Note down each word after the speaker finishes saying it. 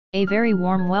A very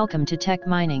warm welcome to Tech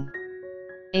Mining.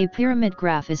 A pyramid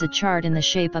graph is a chart in the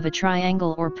shape of a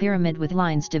triangle or pyramid with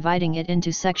lines dividing it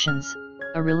into sections.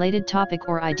 A related topic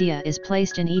or idea is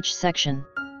placed in each section.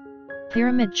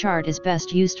 Pyramid chart is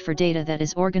best used for data that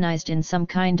is organized in some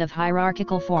kind of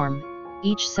hierarchical form.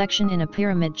 Each section in a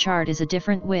pyramid chart is a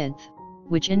different width,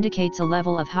 which indicates a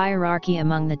level of hierarchy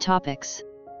among the topics.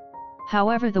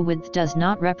 However, the width does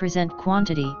not represent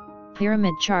quantity.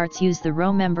 Pyramid charts use the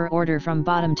row member order from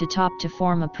bottom to top to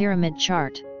form a pyramid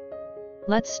chart.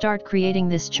 Let's start creating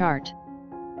this chart.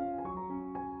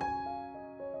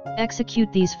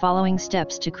 Execute these following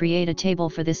steps to create a table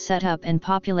for this setup and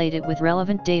populate it with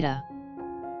relevant data.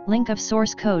 Link of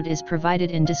source code is provided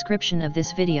in description of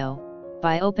this video.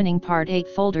 By opening Part 8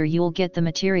 folder you'll get the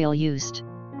material used.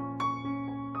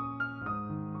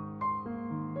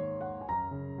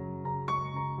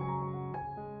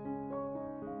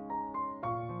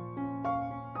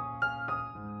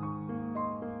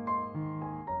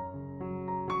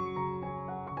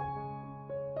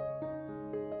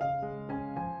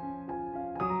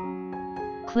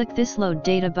 Click this Load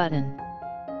Data button.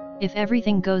 If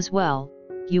everything goes well,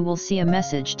 you will see a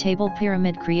message table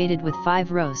pyramid created with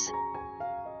 5 rows.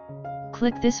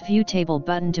 Click this View Table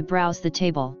button to browse the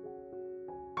table.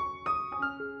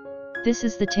 This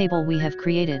is the table we have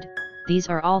created. These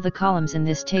are all the columns in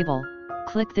this table.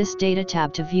 Click this Data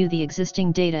tab to view the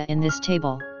existing data in this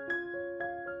table.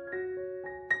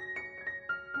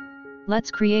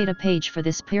 Let's create a page for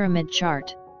this pyramid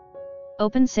chart.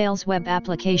 Open Sales Web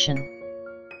Application.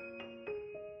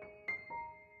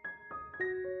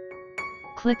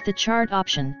 Click the Chart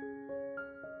option.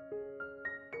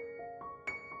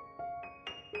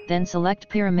 Then select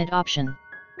Pyramid option.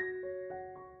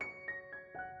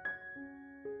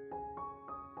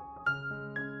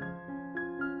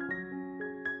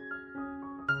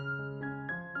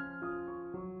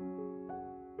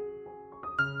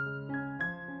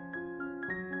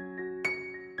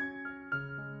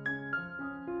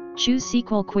 Choose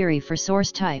SQL query for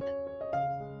source type.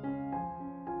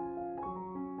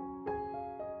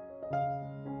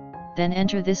 Then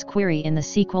enter this query in the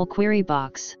SQL query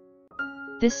box.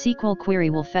 This SQL query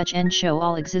will fetch and show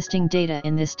all existing data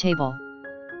in this table.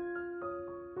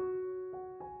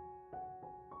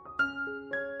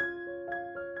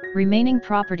 Remaining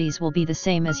properties will be the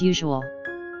same as usual.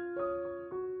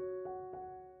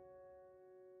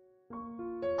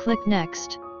 Click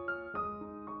Next.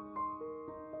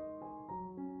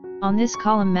 On this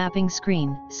column mapping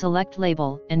screen, select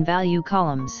Label and Value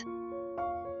columns.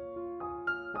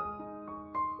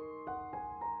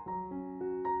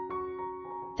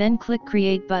 Then click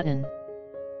Create button.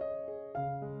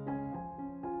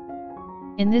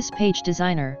 In this page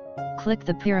designer, click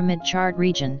the pyramid chart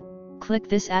region, click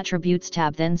this Attributes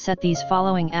tab, then set these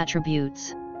following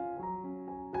attributes.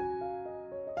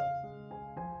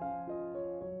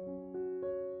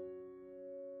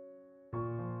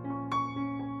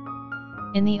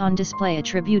 In the On Display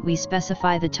attribute we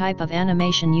specify the type of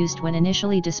animation used when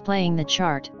initially displaying the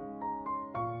chart,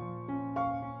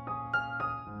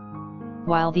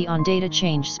 while the On Data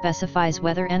Change specifies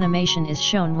whether animation is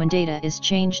shown when data is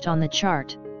changed on the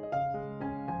chart.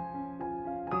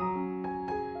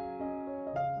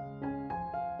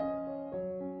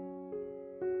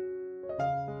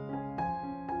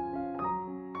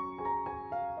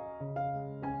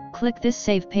 Click this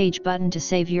Save Page button to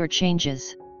save your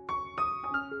changes.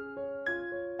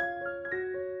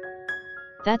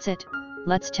 That's it.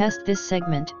 Let's test this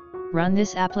segment, run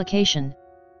this application.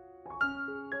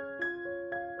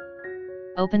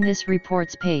 Open this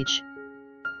reports page.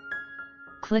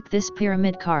 Click this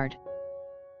pyramid card.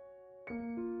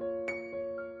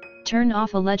 Turn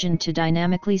off a legend to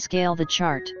dynamically scale the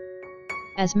chart.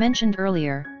 As mentioned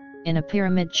earlier, in a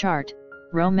pyramid chart,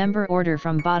 row member order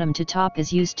from bottom to top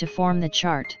is used to form the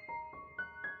chart.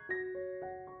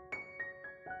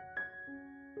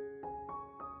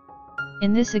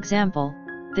 In this example,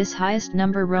 this highest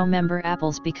number row member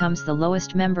apples becomes the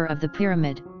lowest member of the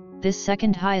pyramid. This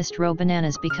second highest row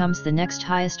bananas becomes the next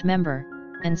highest member,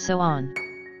 and so on.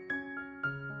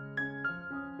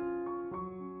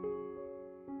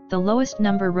 The lowest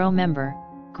number row member,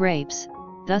 grapes,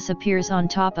 thus appears on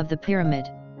top of the pyramid.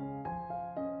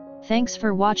 Thanks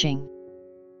for watching.